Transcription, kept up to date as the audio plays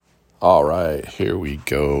All right, here we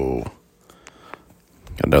go.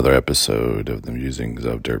 Another episode of the Musings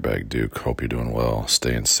of Dirtbag Duke. Hope you're doing well,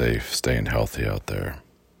 staying safe, staying healthy out there.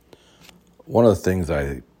 One of the things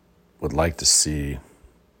I would like to see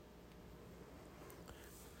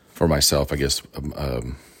for myself, I guess,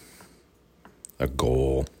 a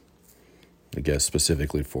goal, I guess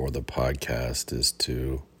specifically for the podcast, is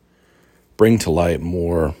to bring to light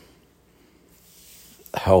more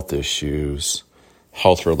health issues,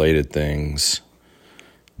 health-related things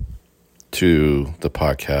to the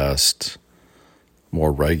podcast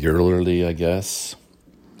more regularly, I guess.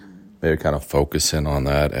 Maybe kind of focus in on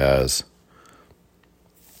that as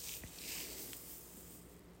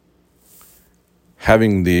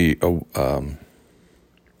having the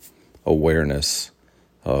awareness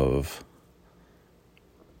of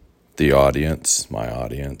the audience, my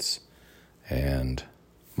audience, and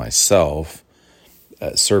myself,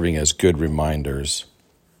 serving as good reminders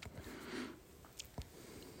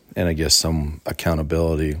and I guess some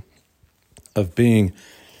accountability of being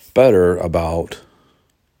better about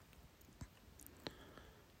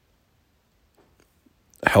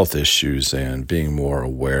health issues and being more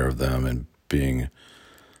aware of them and being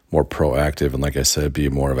more proactive. And like I said, be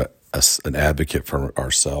more of an advocate for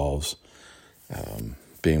ourselves,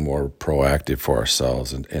 being more proactive for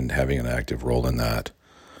ourselves and having an active role in that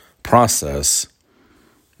process,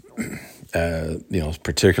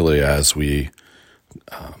 particularly as we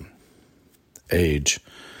age.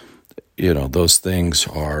 Those things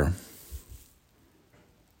are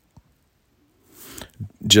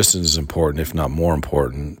just as important, if not more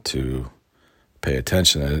important, to pay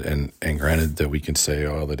attention. And granted that we can say,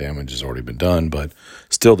 oh, the damage has already been done, but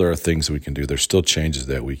still there are things we can do. There's still changes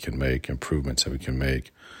that we can make, improvements that we can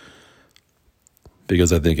make.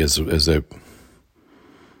 Because I think as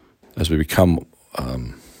we become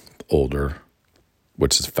older,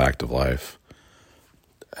 which is a fact of life,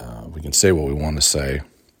 we can say what we want to say.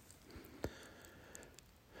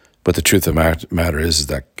 But the truth of the matter is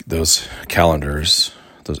that those calendars,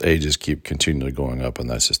 those ages keep continually going up, and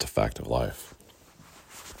that's just a fact of life.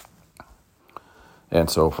 And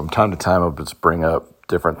so from time to time, I'll just bring up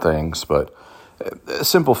different things, but a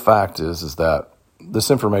simple fact is that this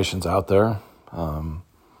information's out there.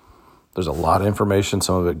 There's a lot of information,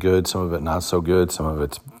 some of it good, some of it not so good, some of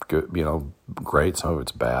it's good, great, some of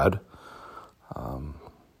it's bad.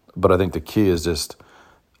 But I think the key is just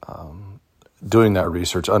doing that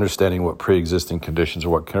research, understanding what pre-existing conditions or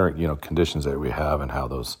what current conditions that we have and how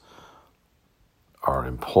those are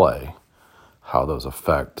in play, how those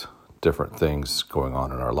affect different things going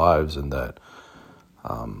on in our lives, and that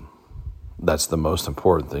that's the most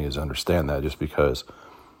important thing, is understand that. Just because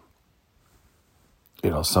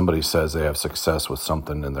somebody says they have success with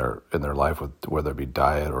something in their life, with whether it be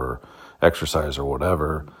diet or exercise or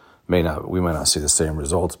whatever, we may not see the same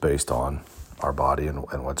results based on our body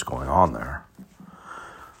and what's going on there.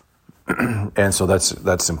 And so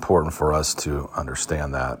that's important for us to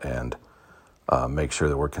understand that and make sure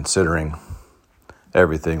that we're considering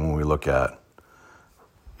everything when we look at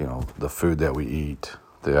the food that we eat,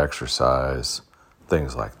 the exercise,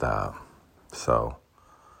 things like that. So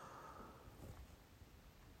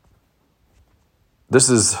this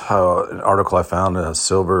is an article I found in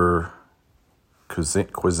Silver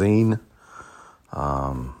Cuisine,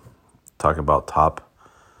 talking about top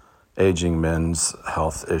aging men's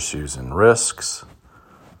health issues and risks.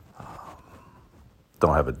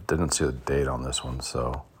 Didn't see the date on this one,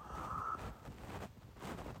 so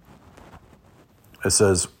it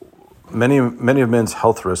says many of men's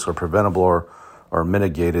health risks are preventable or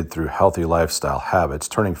mitigated through healthy lifestyle habits.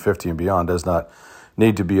 Turning 50 and beyond does not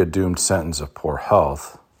need to be a doomed sentence of poor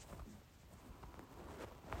health.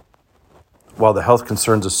 While the health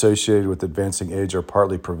concerns associated with advancing age are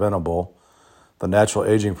partly preventable, the natural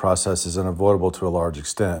aging process is unavoidable to a large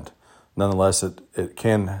extent. Nonetheless, it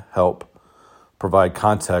can help provide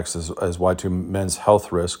context as why to men's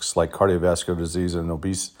health risks like cardiovascular disease and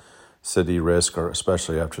obesity risk are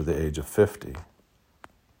especially after the age of 50.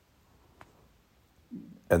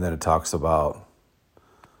 And then it talks about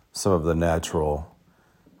some of the natural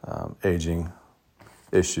aging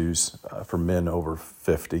issues for men over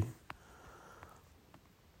 50.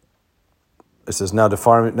 It says, now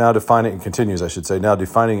defining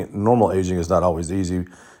normal aging is not always easy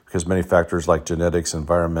because many factors like genetics,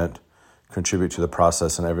 environment contribute to the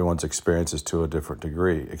process, and everyone's experiences it to a different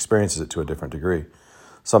degree.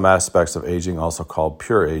 Some aspects of aging, also called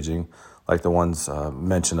pure aging, like the ones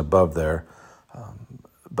mentioned above there,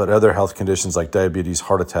 but other health conditions like diabetes,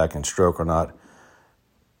 heart attack, and stroke are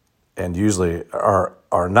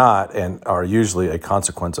usually a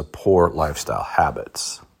consequence of poor lifestyle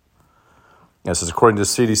habits. It says, according to the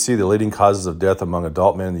CDC, the leading causes of death among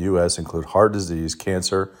adult men in the U.S. include heart disease,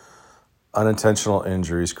 cancer, unintentional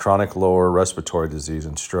injuries, chronic lower respiratory disease,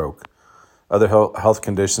 and stroke. Other health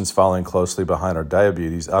conditions following closely behind are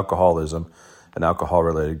diabetes, alcoholism, and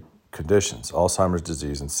alcohol-related conditions, Alzheimer's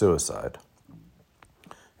disease, and suicide.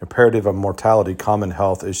 Imperative of mortality, common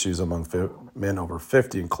health issues among men over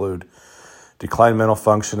 50 include declined mental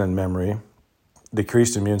function and memory,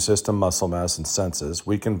 decreased immune system, muscle mass, and senses,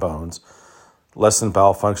 weakened bones, lessened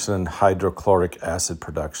bowel function and hydrochloric acid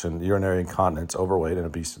production, urinary incontinence, overweight, and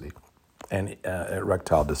obesity, and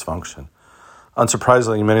erectile dysfunction.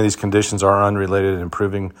 Unsurprisingly, many of these conditions are unrelated, and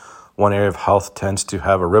improving one area of health tends to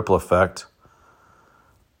have a ripple effect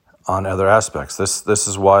on other aspects. This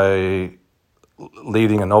is why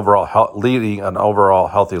leading an overall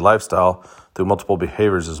healthy lifestyle through multiple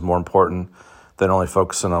behaviors is more important than only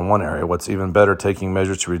focusing on one area. What's even better, taking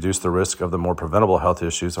measures to reduce the risk of the more preventable health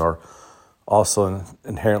issues are also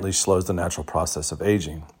inherently slows the natural process of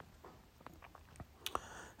aging.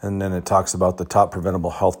 And then it talks about the top preventable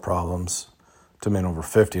health problems to men over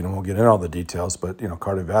 50, and we'll get into all the details, but,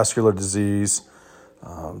 cardiovascular disease,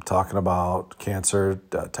 talking about cancer,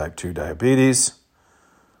 type 2 diabetes.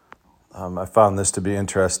 I found this to be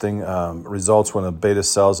interesting. Results when the beta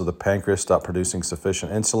cells of the pancreas stop producing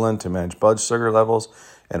sufficient insulin to manage blood sugar levels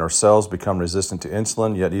and our cells become resistant to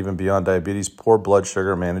insulin, yet even beyond diabetes, poor blood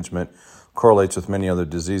sugar management correlates with many other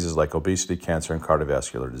diseases like obesity, cancer, and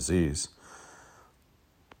cardiovascular disease.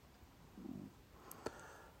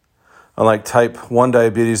 Unlike type 1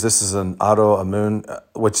 diabetes, this is an autoimmune,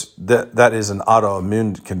 that is an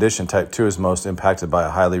autoimmune condition. Type 2 is most impacted by a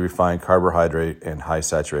highly refined carbohydrate and high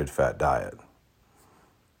saturated fat diet.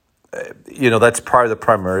 That's probably the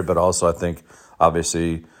primary, but also I think,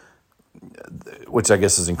 obviously, which I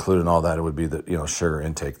guess is included in all that, it would be the, sugar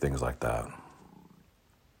intake, things like that.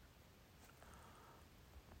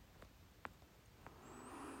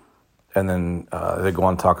 And then they go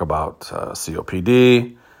on to talk about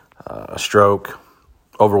COPD, stroke,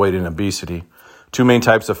 overweight, and obesity. Two main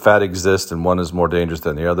types of fat exist, and one is more dangerous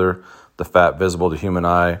than the other. The fat visible to human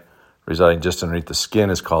eye, residing just underneath the skin,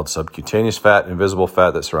 is called subcutaneous fat. Invisible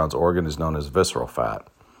fat that surrounds organ is known as visceral fat.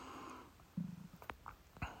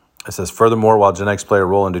 It says, furthermore, while genetics play a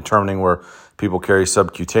role in determining where people carry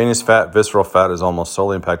subcutaneous fat, visceral fat is almost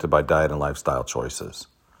solely impacted by diet and lifestyle choices.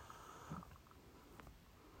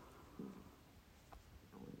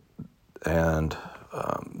 And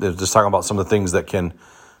they're just talking about some of the things that can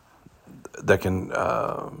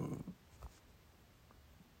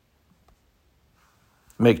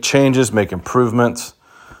make changes, make improvements,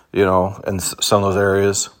 in some of those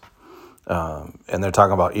areas. And they're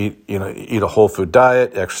talking about eat a whole food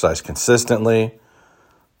diet, exercise consistently.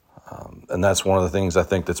 And that's one of the things I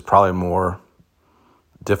think that's probably more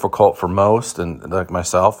difficult for most, and like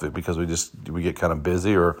myself, because we get kind of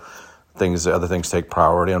busy, or other things take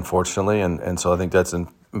priority, unfortunately. And so I think that's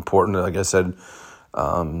important. Like I said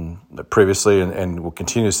previously, and we'll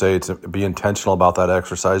continue to say, be intentional about that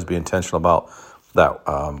exercise, be intentional about that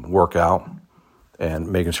workout,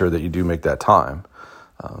 and making sure that you do make that time.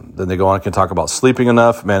 Then they go on and can talk about sleeping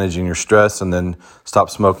enough, managing your stress, and then stop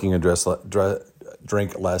smoking and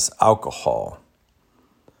drink less alcohol.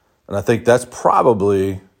 And I think that's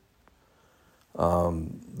probably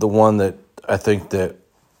the one that I think that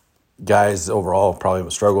guys overall probably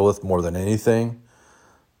struggle with more than anything.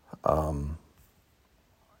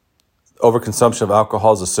 Overconsumption of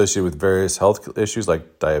alcohol is associated with various health issues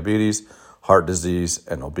like diabetes, heart disease,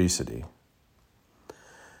 and obesity.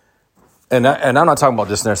 And I'm not talking about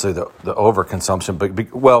just necessarily the overconsumption, but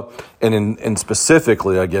and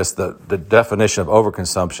specifically, I guess the definition of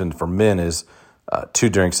overconsumption for men is 2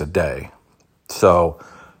 drinks a day. So,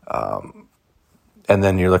 and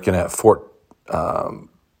then you're looking at 14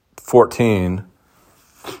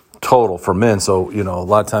 total for men. So, a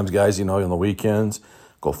lot of times guys, on the weekends,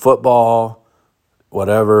 go football,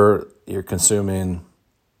 whatever, you're consuming,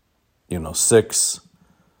 6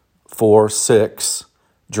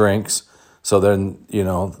 drinks. So then,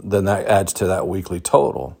 then that adds to that weekly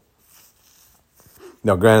total.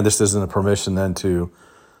 Now, granted, this isn't a permission then to,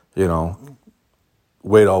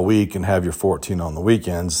 wait all week and have your 14 on the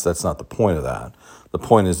weekends. That's not the point of that. The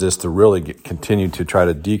point is just to really continue to try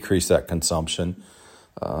to decrease that consumption,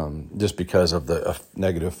 just because of the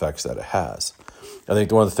negative effects that it has. I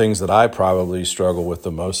think one of the things that I probably struggle with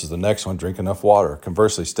the most is the next one: drink enough water.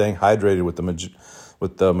 Conversely, staying hydrated with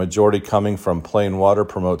the majority coming from plain water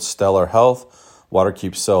promotes stellar health. Water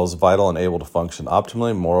keeps cells vital and able to function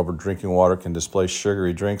optimally. Moreover, drinking water can displace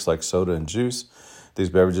sugary drinks like soda and juice. These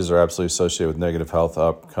beverages are absolutely associated with negative health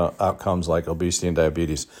outcomes like obesity and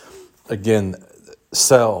diabetes. again,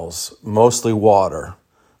 cells, mostly water.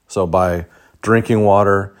 So by drinking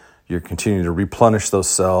water, you're continuing to replenish those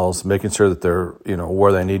cells, making sure that they're,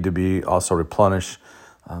 where they need to be, also replenish,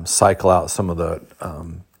 cycle out some of the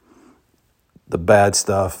bad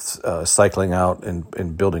stuff, cycling out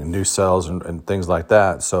and building new cells and things like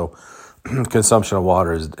that. So consumption of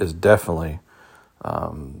water is definitely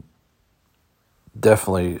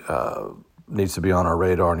needs to be on our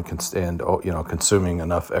radar and consuming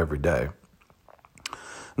enough every day.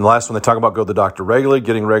 And the last one, they talk about go to the doctor regularly.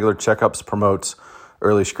 Getting regular checkups promotes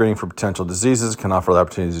early screening for potential diseases, can offer the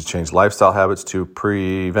opportunity to change lifestyle habits to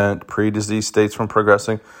prevent pre-disease states from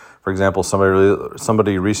progressing. For example,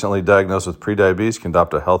 somebody recently diagnosed with prediabetes can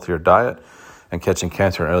adopt a healthier diet, and catching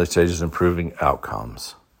cancer in early stages, improving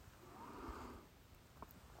outcomes.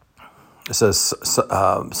 It says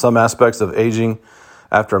some aspects of aging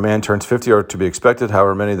after a man turns 50 are to be expected.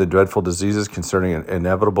 However, many of the dreadful diseases concerning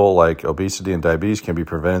inevitable, like obesity and diabetes, can be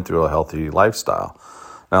prevented through a healthy lifestyle.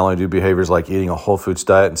 Not only do behaviors like eating a whole foods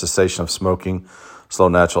diet and cessation of smoking slow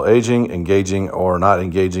natural aging, engaging or not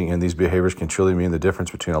engaging in these behaviors can truly mean the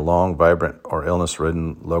difference between a long, vibrant, or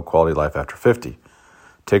illness-ridden, low-quality life after 50.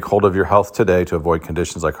 Take hold of your health today to avoid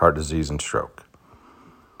conditions like heart disease and stroke.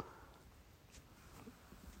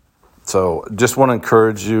 So just want to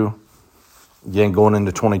encourage you, again, going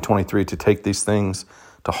into 2023, to take these things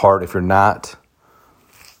to heart. If you're not,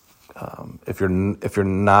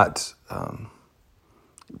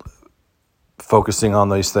 focusing on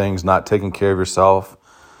these things, not taking care of yourself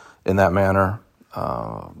in that manner,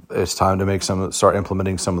 it's time to start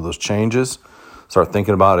implementing some of those changes. Start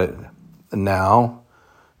thinking about it now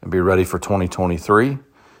and be ready for 2023.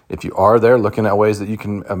 If you are there, looking at ways that you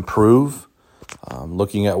can improve,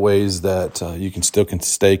 looking at ways that you can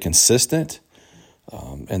stay consistent,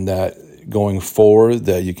 and that going forward,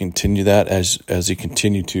 that you continue that as you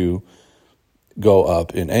continue to go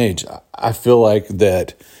up in age. I feel like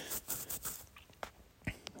that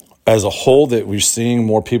as a whole, that we're seeing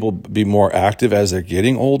more people be more active as they're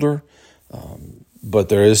getting older, but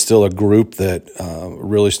there is still a group that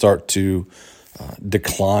really start to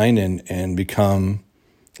decline and become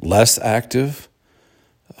less active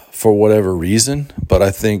for whatever reason. But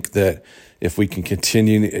I think that if we can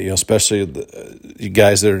continue, especially you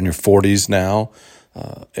guys that are in your 40s now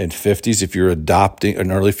and 50s, if you're adopting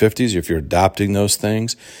in early 50s, if you're adopting those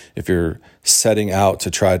things, if you're setting out to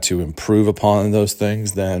try to improve upon those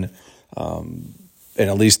things, then and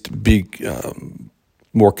at least be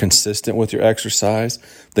more consistent with your exercise,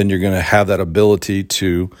 then you're going to have that ability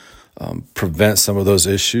to prevent some of those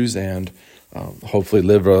issues and hopefully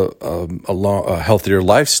live a healthier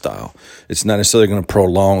lifestyle. It's not necessarily going to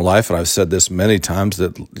prolong life, and I've said this many times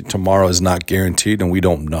that tomorrow is not guaranteed and we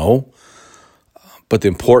don't know. But the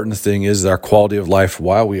important thing is our quality of life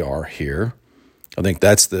while we are here. I think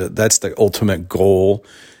that's the ultimate goal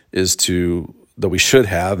that we should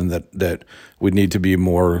have, and that we need to be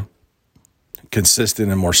more consistent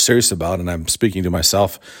and more serious about. And I'm speaking to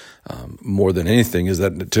myself more than anything, is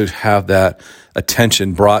that to have that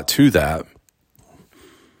attention brought to that,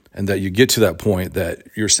 and that you get to that point that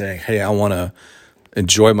you're saying, hey, I want to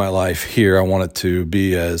enjoy my life here. I want it to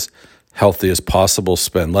be as healthy as possible,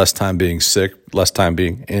 spend less time being sick, less time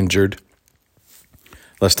being injured,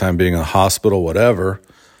 less time being in the hospital, whatever.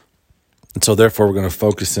 And so therefore we're going to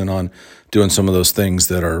focus in on doing some of those things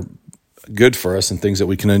that are good for us and things that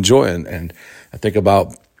we can enjoy. And I think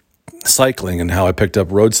about cycling and how I picked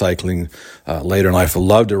up road cycling later in life. I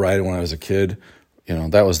loved to ride it when I was a kid.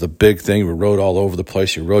 That was the big thing. We rode all over the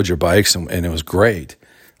place. You rode your bikes, and it was great.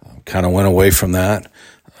 Kind of went away from that.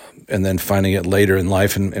 And then finding it later in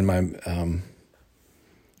life in my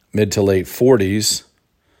mid to late 40s,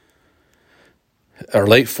 or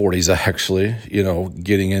late 40s actually,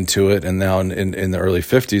 getting into it, and now in the early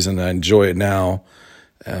 50s, and I enjoy it now.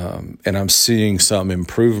 And I'm seeing some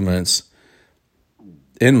improvements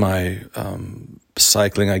in my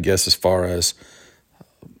cycling, I guess, as far as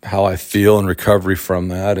how I feel and recovery from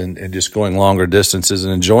that, and just going longer distances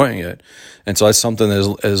and enjoying it. And so that's something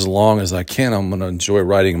as long as I can, I'm going to enjoy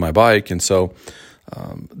riding my bike. And so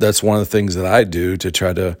that's one of the things that I do to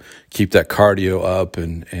try to keep that cardio up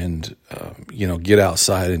and get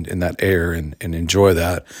outside in that air and enjoy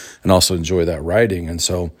that, and also enjoy that riding. And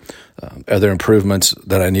so other improvements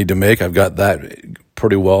that I need to make, I've got that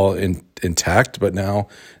pretty well intact, but now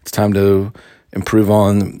it's time to improve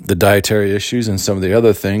on the dietary issues and some of the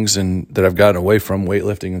other things and that I've gotten away from,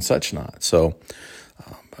 weightlifting and such not. So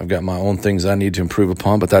I've got my own things I need to improve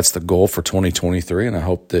upon, but that's the goal for 2023. And I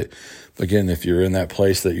hope that, again, if you're in that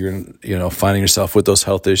place that you're, finding yourself with those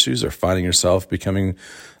health issues or finding yourself becoming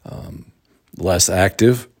less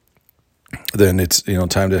active, then it's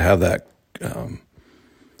time to have that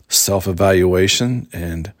self-evaluation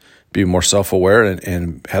and be more self-aware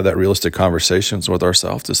and have that realistic conversations with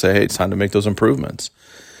ourselves to say, hey, it's time to make those improvements.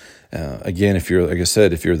 Again, if you're, like I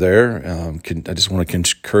said, if you're there, I just want to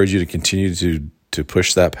encourage you to continue to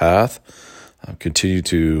push that path, continue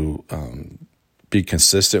to be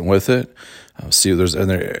consistent with it, see if there's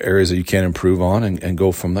other areas that you can improve on and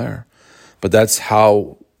go from there. But that's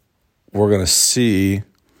how we're going to see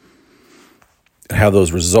and have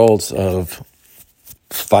those results of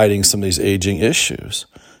fighting some of these aging issues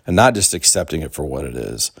and not just accepting it for what it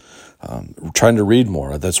is. Trying to read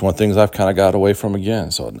more. That's one of the things I've kind of got away from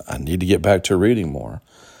again. So I need to get back to reading more.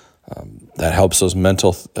 That helps those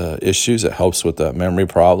mental issues. It helps with the memory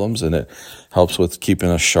problems, and it helps with keeping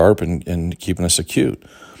us sharp and keeping us acute.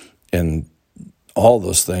 And all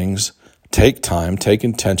those things take time, take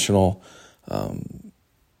intentional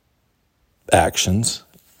actions,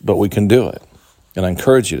 but we can do it. And I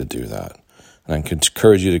encourage you to do that. And I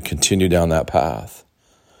encourage you to continue down that path.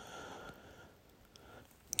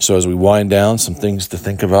 So as we wind down, some things to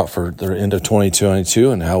think about for the end of 2022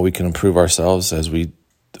 and how we can improve ourselves as we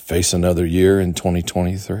face another year in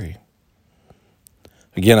 2023.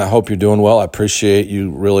 Again, I hope you're doing well. I appreciate you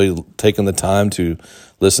really taking the time to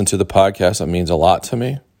listen to the podcast. That means a lot to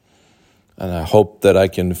me. And I hope that I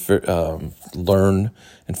can learn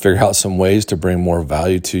and figure out some ways to bring more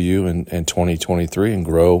value to you in 2023 and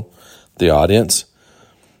grow the audience.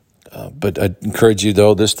 But I encourage you,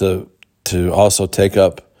 though, to also take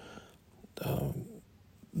up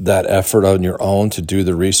that effort on your own to do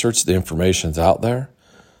the research. The information's out there.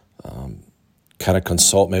 Kind of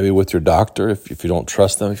consult maybe with your doctor if you don't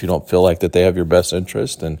trust them, if you don't feel like that they have your best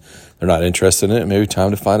interest and they're not interested in it. Maybe time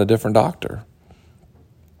to find a different doctor.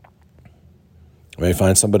 Maybe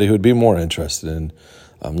find somebody who would be more interested in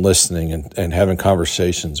listening and having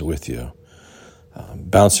conversations with you,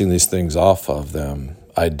 bouncing these things off of them,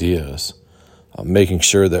 ideas, making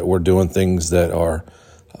sure that we're doing things that are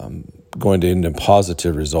going to end in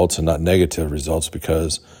positive results and not negative results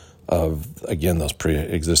because of, again, those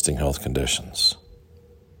pre-existing health conditions.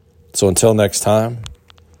 So until next time,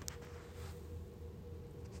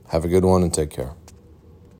 have a good one and take care.